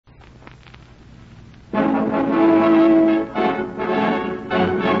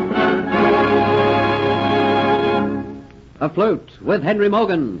Afloat with Henry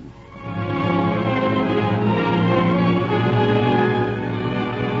Morgan.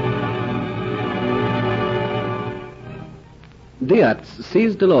 Diaz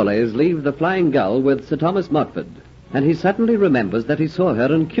sees Dolores leave the Flying Gull with Sir Thomas Montford, and he suddenly remembers that he saw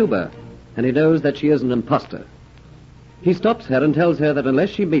her in Cuba, and he knows that she is an impostor. He stops her and tells her that unless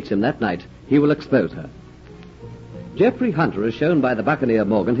she meets him that night, he will expose her. Geoffrey Hunter is shown by the buccaneer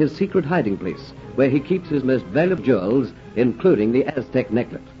Morgan his secret hiding place, where he keeps his most valuable jewels, including the Aztec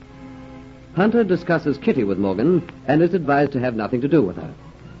necklet. Hunter discusses Kitty with Morgan and is advised to have nothing to do with her.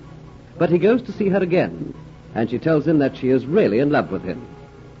 But he goes to see her again, and she tells him that she is really in love with him.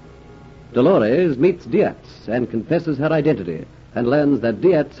 Dolores meets Diaz and confesses her identity and learns that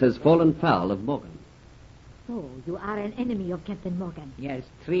Diaz has fallen foul of Morgan. So, you are an enemy of Captain Morgan. Yes,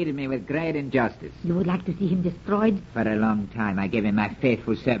 treated me with great injustice. You would like to see him destroyed? For a long time I gave him my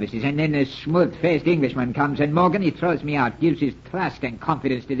faithful services, and then this smooth-faced Englishman comes, and Morgan, he throws me out, gives his trust and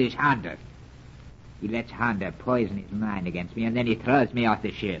confidence to this Hunter. He lets Hunter poison his mind against me, and then he throws me off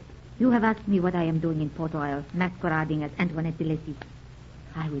the ship. You have asked me what I am doing in Port Royal, masquerading as Antoinette de Lacy.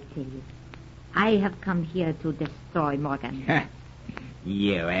 I will tell you. I have come here to destroy Morgan.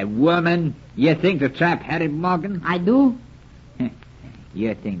 You, a woman? You think to trap Harry Morgan? I do?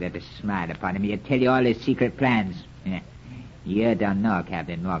 You think that to smile upon him, he'll tell you all his secret plans. You don't know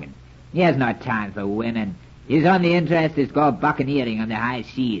Captain Morgan. He has no time for women. His only interest is to go buccaneering on the high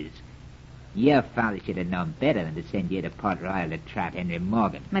seas. Your father should have known better than to send you to Port Royal to trap Henry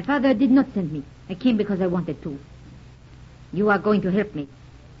Morgan. My father did not send me. I came because I wanted to. You are going to help me.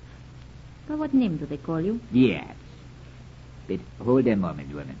 By what name do they call you? Yes. But hold a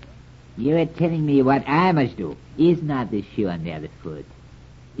moment, woman. You are telling me what I must do. Is not the shoe on the other foot?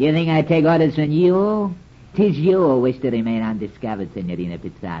 You think I take orders from you? 'Tis you who wish to remain undiscovered, Senorina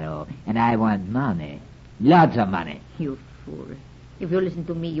Pizarro, and I want money. Lots of money. You fool. If you listen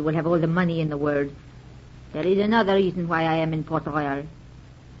to me, you will have all the money in the world. There is another reason why I am in Port Royal.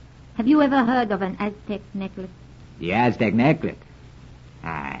 Have you ever heard of an Aztec necklace? The Aztec necklet?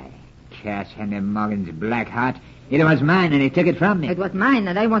 Aye. Curse Henry Morgan's black heart. It was mine, and he took it from me. It was mine,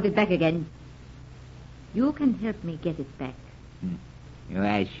 and I want it back again. You can help me get it back.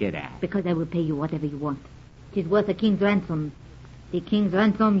 Why should I? Because I will pay you whatever you want. It is worth a king's ransom. The king's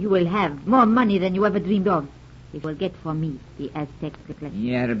ransom you will have. More money than you ever dreamed of. You will get for me the Aztec necklace.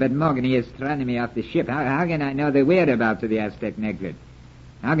 Yeah, but Morgan, he is thrown me off the ship. How can I know the whereabouts of the Aztec necklace?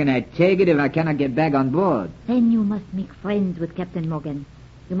 How can I take it if I cannot get back on board? Then you must make friends with Captain Morgan.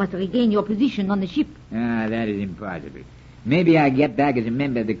 You must regain your position on the ship. That is impossible. Maybe I get back as a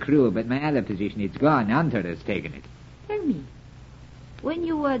member of the crew, but my other position, it's gone. Hunter has taken it. Tell me, when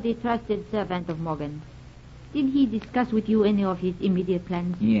you were the trusted servant of Morgan, did he discuss with you any of his immediate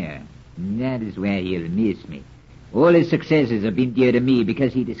plans? Yeah, that is where he'll miss me. All his successes have been due to me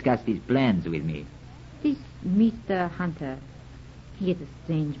because he discussed his plans with me. This Mr. Hunter, he is a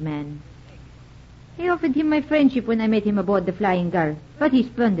strange man. I offered him my friendship when I met him aboard the Flying Gull, but he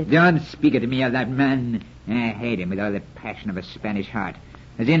spurned it. Don't speak to me of that man. I hate him with all the passion of a Spanish heart.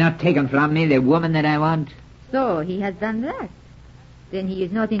 Has he not taken from me the woman that I want? So he has done that. Then he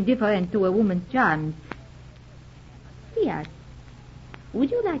is not indifferent to a woman's charms. Diaz, would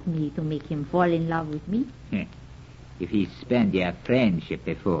you like me to make him fall in love with me? If he spurned your friendship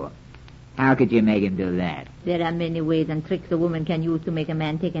before, how could you make him do that? There are many ways and tricks a woman can use to make a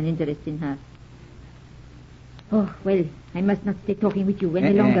man take an interest in her. Oh, well, I must not stay talking with you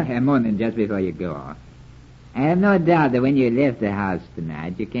any longer. A moment just before you go. I have no doubt that when you left the house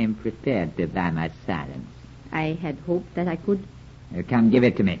tonight, you came prepared to buy my silence. I had hoped that I could. Come, give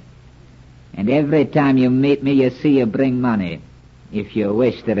it to me. And every time you meet me, you see you bring money. If you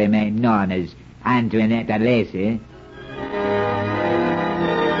wish to remain known as Antoinette de Lacy.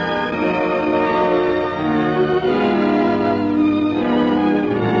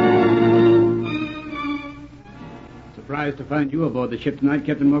 Surprised to find you aboard the ship tonight,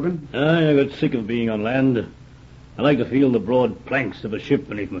 Captain Morgan? I got sick of being on land. I like to feel the broad planks of a ship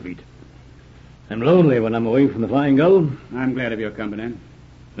beneath my feet. I'm lonely when I'm away from the Flying Gull. I'm glad of your company.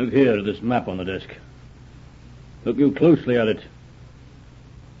 Look here at this map on the desk. Look you closely at it.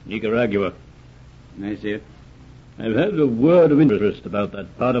 Nicaragua. I see it. I've had a word of interest about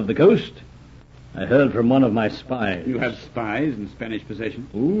that part of the coast. I heard from one of my spies. You have spies in Spanish possession?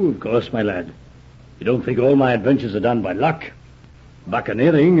 Oh, of course, my lad. You don't think all my adventures are done by luck?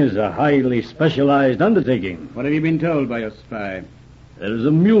 Buccaneering is a highly specialized undertaking. What have you been told by your spy? There is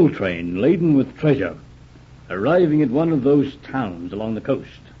a mule train laden with treasure arriving at one of those towns along the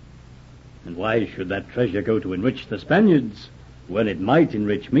coast. And why should that treasure go to enrich the Spaniards when it might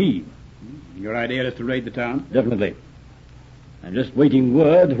enrich me? Your idea is to raid the town? Definitely. I'm just waiting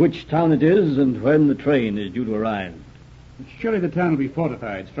word which town it is and when the train is due to arrive. Surely the town will be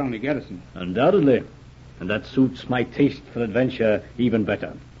fortified, strongly garrisoned. Undoubtedly. And that suits my taste for adventure even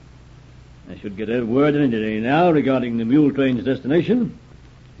better. I should get a word any day now regarding the mule train's destination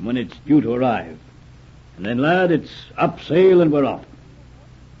and when it's due to arrive. And then, lad, it's up sail and we're off.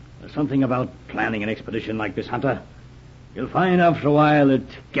 There's something about planning an expedition like this, Hunter. You'll find after a while it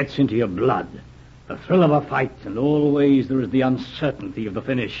gets into your blood. The thrill of a fight, and always there is the uncertainty of the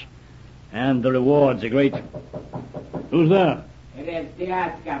finish. And the rewards are great. Who's there? It is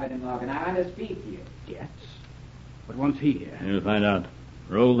Diaz, Captain Morgan. I want to speak to you. Yes. What wants he here? You'll find out.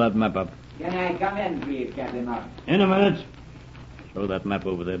 Roll that map up. Can I come in, please, Captain Morgan? In a minute. Throw that map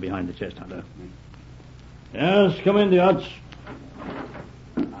over there behind the chest, Hunter. Yes, come in, Diaz.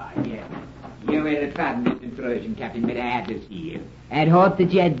 Yes. You were a pardon this intrusion, Captain, but I had to see you. I'd hoped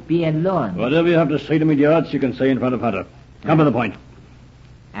that you'd be alone. Whatever you have to say to me, Diaz, you can say in front of Hunter. Come to the point.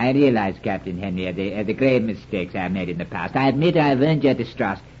 I realize, Captain Henry, the grave mistakes I've made in the past. I admit I've earned your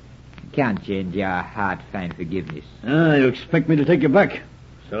distrust. Can't you in your heart find forgiveness? You expect me to take you back.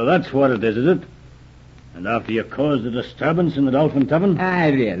 So that's what it is it? And after you caused a disturbance in the Dolphin Tavern? I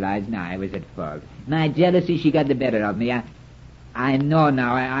realize now I was at fault. My jealousy, she got the better of me. I know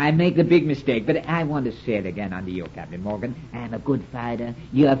now I make the big mistake, but I want to say it again under you, Captain Morgan. I'm a good fighter.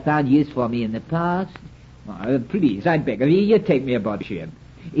 You have found use for me in the past. Please, I beg of you, you take me aboard ship.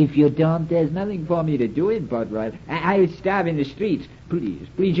 If you don't, there's nothing for me to do in Port Royal. I starve in the streets. Please,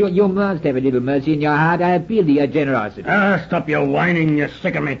 you must have a little mercy in your heart. I appeal to your generosity. Stop your whining. You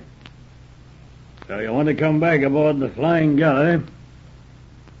sicken me. So you want to come back aboard the Flying Gull, eh?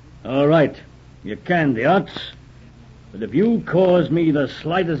 All right. You can, Diaz. But if you cause me the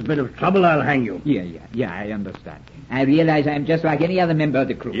slightest bit of trouble, I'll hang you. Yeah, I understand. I realize I'm just like any other member of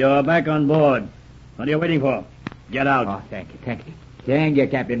the crew. You're back on board. What are you waiting for? Get out. Oh, thank you. Thank you,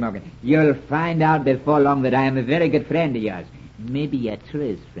 Captain Morgan. You'll find out before long that I am a very good friend of yours. Maybe your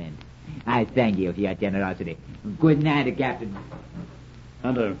truest friend. I thank you for your generosity. Good night, Captain.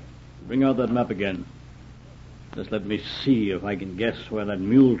 Hunter, bring out that map again. Just let me see if I can guess where that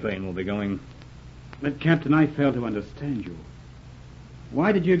mule train will be going. But, Captain, I fail to understand you.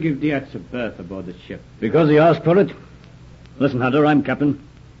 Why did you give Diaz a berth aboard the ship? Because he asked for it. Listen, Hunter, I'm captain.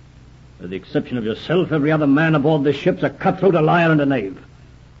 With the exception of yourself, every other man aboard this ship's a cutthroat, a liar, and a knave.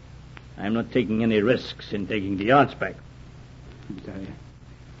 I'm not taking any risks in taking Diaz back. I'm sorry.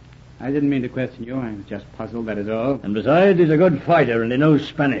 I didn't mean to question you. I was just puzzled, that is all. And besides, he's a good fighter, and he knows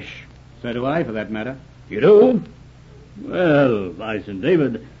Spanish. So do I, for that matter. You do? Well, by St.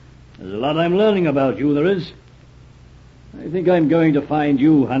 David, there's a lot I'm learning about you, there is. I think I'm going to find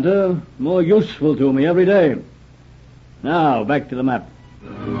you, Hunter, more useful to me every day. Now, back to the map.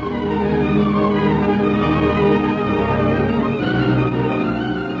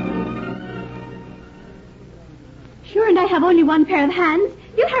 Sure, and I have only one pair of hands.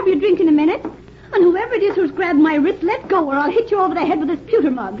 You'll have your drink in a minute. And whoever it is who's grabbed my wrist, let go or I'll hit you over the head with this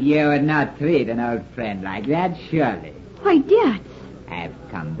pewter mug. You would not treat an old friend like that, surely. Why, Diaz. I've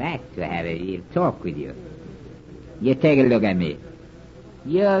come back to have a real talk with you. You take a look at me.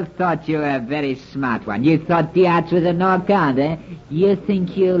 You thought you were a very smart one. You thought Diaz was a knock-out, eh? You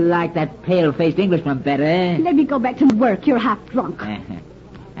think you like that pale-faced Englishman better, eh? Let me go back to work. You're half drunk. I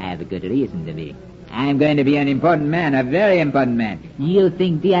have a good reason to be. I'm going to be an important man, a very important man. You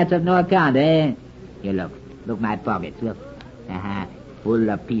think Diaz of no account, eh? You look my pockets, look. Full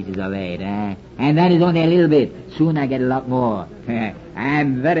of pieces of eight, eh? And that is only a little bit. Soon I get a lot more.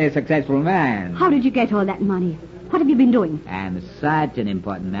 I'm a very successful man. How did you get all that money? What have you been doing? I'm such an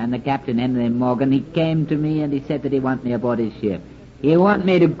important man. The Captain Henry Morgan, he came to me and he said that he wants me aboard his ship. He wants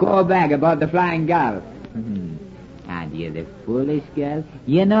me to go back aboard the Flying Gull. And you the foolish girl.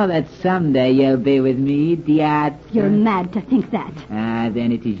 You know that someday you'll be with me, Diaz. You're mad to think that.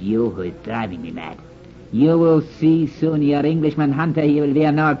 Then it is you who is driving me mad. You will see soon your Englishman Hunter, he will be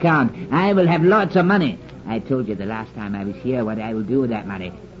on no account. I will have lots of money. I told you the last time I was here what I will do with that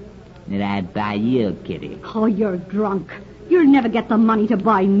money. That I'd buy you, Kitty. Oh, you're drunk. You'll never get the money to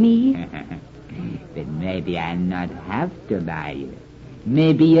buy me. But maybe I'll not have to buy you.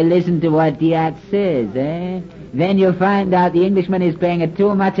 Maybe you listen to what Diaz says, eh? Then you'll find out the Englishman is paying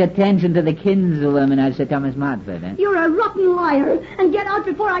too much attention to the kinswoman of Sir Thomas Modford, eh? You're a rotten liar. And get out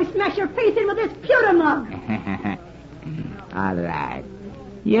before I smash your face in with this pewter mug. All right.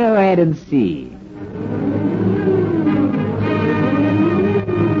 You wait and see.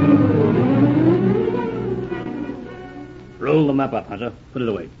 Roll the map up, Hunter. Put it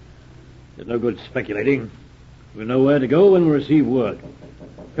away. There's no good speculating. We'll know where to go when we receive word.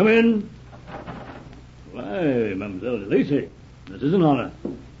 Come in. Why, Mademoiselle Lacey. This is an honor.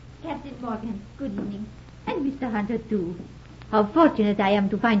 Captain Morgan, good evening. And Mr. Hunter, too. How fortunate I am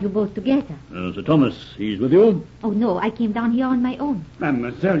to find you both together. Sir Thomas, he's with you? Oh, no, I came down here on my own.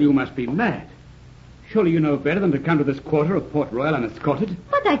 Mademoiselle, you must be mad. Surely you know better than to come to this quarter of Port Royal unescorted.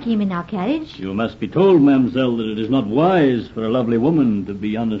 But I came in our carriage. You must be told, mademoiselle, that it is not wise for a lovely woman to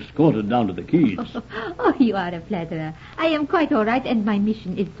be unescorted down to the quays. Oh, you are a flatterer. I am quite all right, and my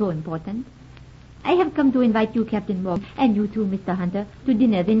mission is so important. I have come to invite you, Captain Morgan, and you too, Mr. Hunter, to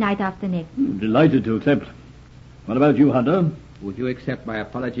dinner the night after next. Delighted to accept. What about you, Hunter? Would you accept my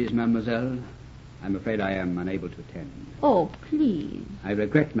apologies, mademoiselle? I'm afraid I am unable to attend. Oh, please. I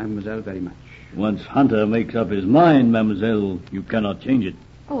regret, mademoiselle, very much. Once Hunter makes up his mind, mademoiselle, you cannot change it.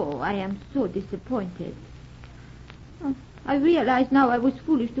 Oh, I am so disappointed. Oh, I realize now I was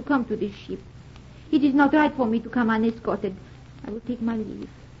foolish to come to this ship. It is not right for me to come unescorted. I will take my leave.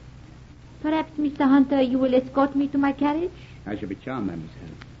 Perhaps, Mr. Hunter, you will escort me to my carriage? I shall be charmed,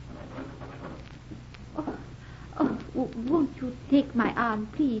 mademoiselle. Won't you take my arm,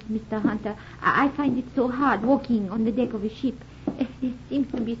 please, Mr. Hunter? I find it so hard walking on the deck of a ship. There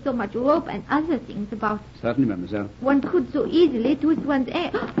seems to be so much rope and other things about. Certainly, mademoiselle. One could so easily twist one's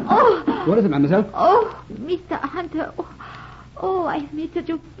ankle. Oh! What is it, mademoiselle? Oh, Mr. Hunter. Oh, I have made such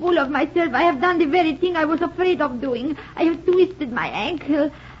a fool of myself. I have done the very thing I was afraid of doing. I have twisted my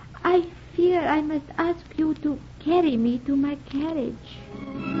ankle. I fear I must ask you to carry me to my carriage.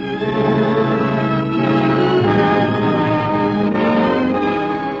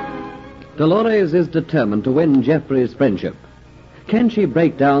 Dolores is determined to win Geoffrey's friendship. Can she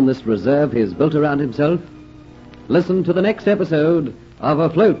break down this reserve he's built around himself? Listen to the next episode of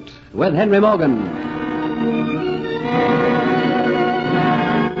Afloat with Henry Morgan.